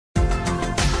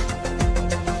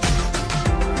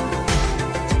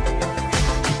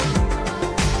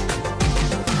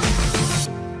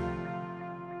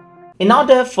In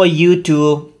order for you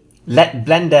to let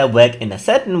Blender work in a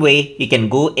certain way, you can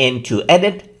go into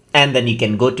Edit and then you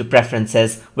can go to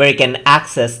Preferences where you can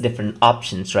access different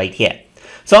options right here.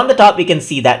 So on the top, you can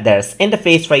see that there's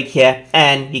interface right here,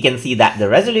 and you can see that the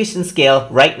resolution scale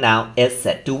right now is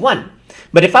set to 1.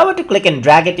 But if I were to click and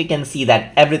drag it, you can see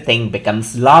that everything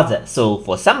becomes larger. So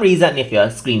for some reason, if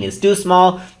your screen is too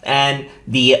small and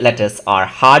the letters are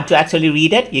hard to actually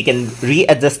read it, you can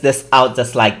readjust this out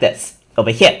just like this over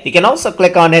here. You can also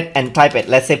click on it and type it.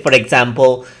 Let's say, for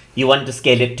example, you want to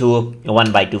scale it to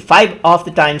 1/255 of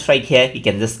the times right here. You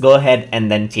can just go ahead and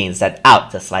then change that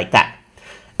out just like that.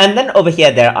 And then over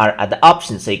here, there are other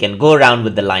options. So you can go around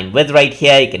with the line width right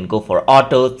here. You can go for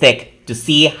auto, thick, to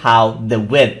see how the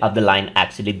width of the line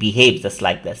actually behaves just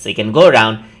like this. So you can go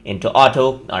around into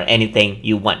auto or anything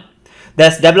you want.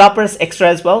 There's developers extra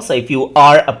as well. So if you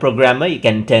are a programmer, you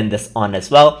can turn this on as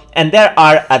well. And there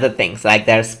are other things like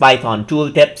there's Python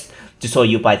tooltips to show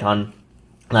you Python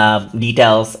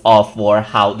details of for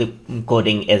how the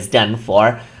coding is done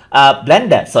for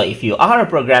Blender. So if you are a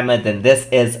programmer, then this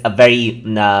is a very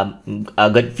a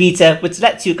good feature which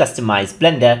lets you customize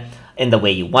Blender in the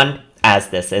way you want, as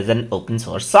this is an open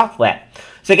source software.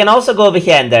 So you can also go over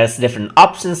here and there's different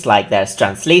options like there's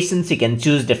translations. You can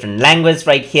choose different language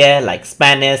right here like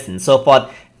Spanish and so forth,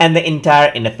 and the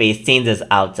entire interface changes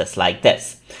out just like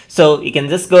this. So you can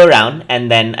just go around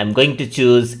and then I'm going to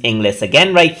choose English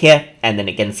again right here, and then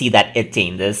you can see that it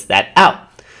changes that out.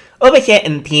 Over here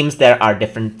in themes, there are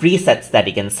different presets that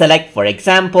you can select. For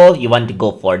example, you want to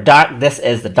go for dark. This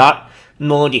is the dark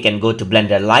mode. You can go to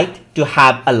Blender Light to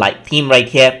have a light theme right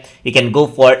here. You can go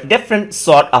for different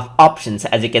sort of options,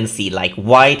 as you can see, like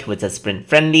white, which is print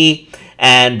friendly,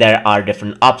 and there are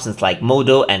different options like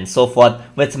Modo and so forth,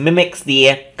 which mimics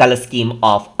the color scheme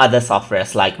of other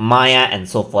softwares like Maya and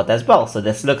so forth as well. So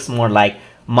this looks more like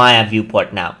Maya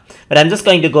viewport now, but I'm just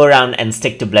going to go around and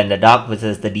stick to Blender Dock, which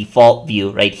is the default view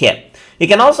right here. You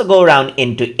can also go around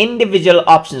into individual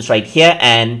options right here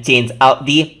and change out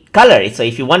the color. So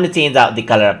if you want to change out the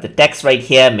color of the text right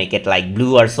here, make it like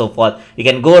blue or so forth, you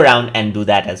can go around and do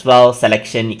that as well.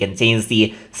 Selection, you can change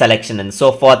the selection and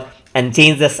so forth and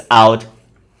change this out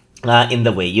in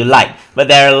the way you like. But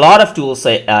there are a lot of tools, so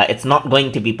it's not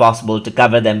going to be possible to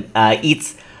cover them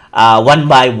each one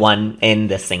by one in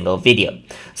this single video.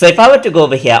 So if I were to go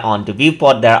over here onto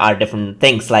viewport, there are different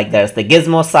things like there's the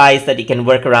gizmo size that you can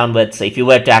work around with. So if you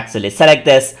were to actually select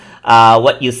this,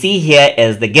 what you see here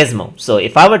is the gizmo. So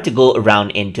if I were to go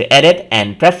around into edit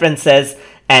and preferences,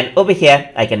 and over here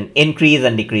I can increase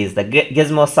and decrease the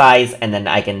gizmo size, and then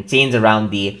I can change around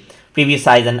the preview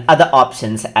size and other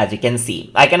options. As you can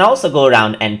see, I can also go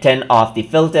around and turn off the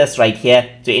filters right here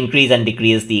to increase and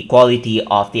decrease the quality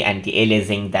of the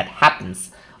anti-aliasing that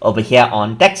happens over here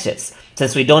on textures.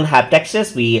 Since we don't have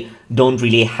textures, we don't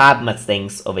really have much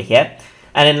things over here.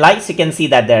 And in lights, you can see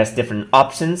that there's different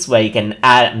options where you can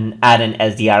add in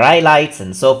SDRI lights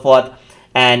and so forth.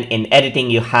 And in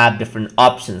editing, you have different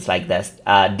options like this,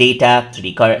 data,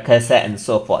 3D cursor, and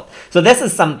so forth. So this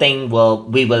is something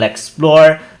we will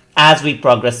explore as we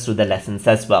progress through the lessons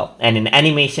as well. And in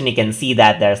animation, you can see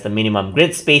that there's the minimum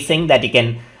grid spacing that you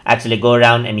can actually go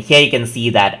around, and here you can see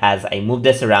that as I move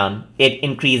this around, it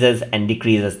increases and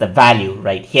decreases the value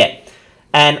right here.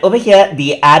 And over here,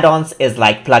 the add-ons is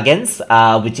like plugins,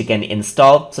 which you can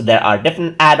install. So there are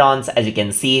different add-ons, as you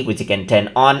can see, which you can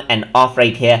turn on and off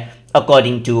right here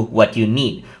according to what you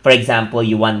need. For example,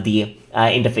 you want the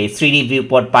interface 3D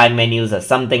viewport pie menus or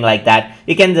something like that.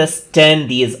 You can just turn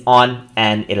these on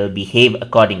and it'll behave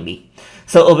accordingly.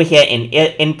 So over here in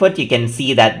input, you can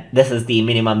see that this is the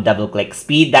minimum double click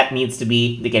speed that needs to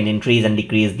be. You can increase and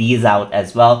decrease these out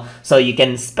as well. So you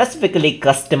can specifically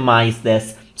customize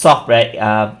this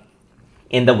software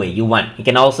in the way you want. You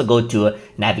can also go to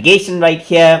navigation right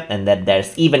here, and then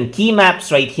there's even key maps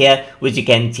right here, which you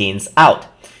can change out.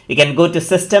 You can go to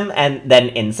system, and then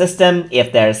in system,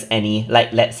 if there's any,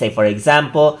 like let's say for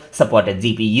example, supported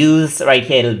GPUs right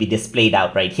here, it'll be displayed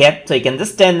out right here. So you can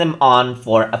just turn them on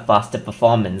for a faster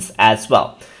performance as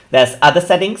well. There's other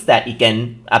settings that you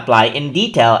can apply in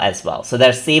detail as well. So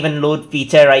there's save and load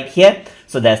feature right here.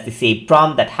 So there's the save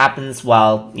prompt that happens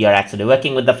while you're actually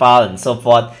working with the file and so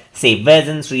forth. Save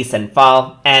versions, recent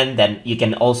file, and then you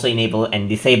can also enable and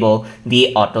disable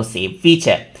the auto save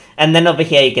feature. And then over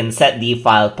here, you can set the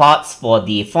file paths for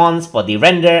the fonts, for the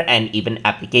render, and even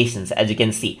applications, as you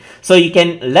can see. So you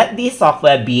can let the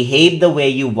software behave the way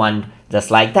you want,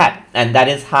 just like that. And that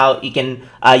is how you can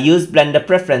use Blender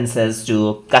preferences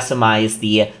to customize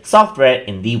the software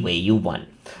in the way you want.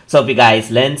 So if you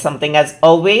guys learned something as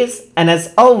always, and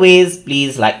as always,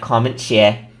 please like, comment,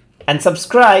 share, and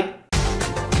subscribe.